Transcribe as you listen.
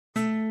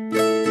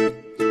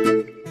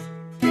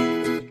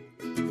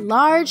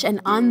large and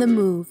on the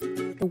move.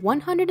 The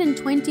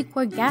 120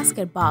 quart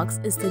gasket box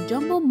is the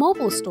jumbo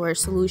mobile storage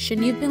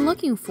solution you've been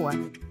looking for.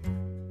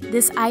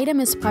 This item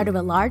is part of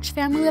a large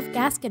family of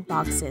gasket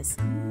boxes.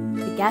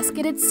 The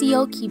gasketed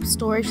seal keeps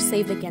storage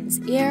safe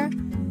against air,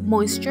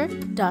 moisture,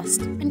 dust,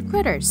 and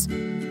critters.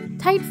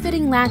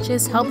 Tight-fitting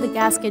latches help the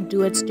gasket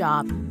do its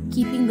job,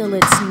 keeping the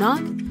lid snug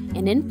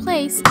and in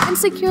place and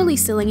securely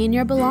sealing in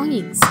your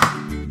belongings.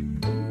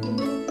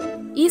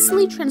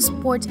 Easily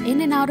transport in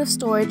and out of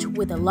storage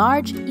with a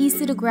large,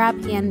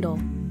 easy-to-grab handle.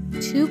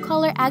 Two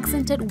color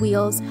accented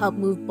wheels help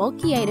move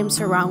bulky items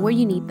around where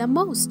you need them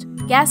most.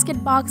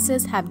 Gasket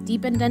boxes have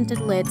deep indented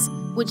lids,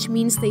 which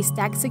means they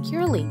stack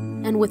securely.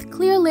 And with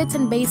clear lids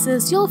and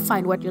bases, you'll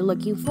find what you're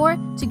looking for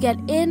to get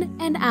in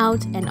and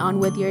out and on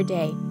with your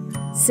day.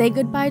 Say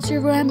goodbye to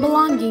your ruined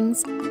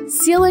belongings,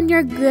 seal in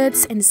your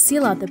goods, and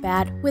seal out the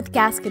bad with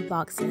gasket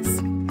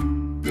boxes.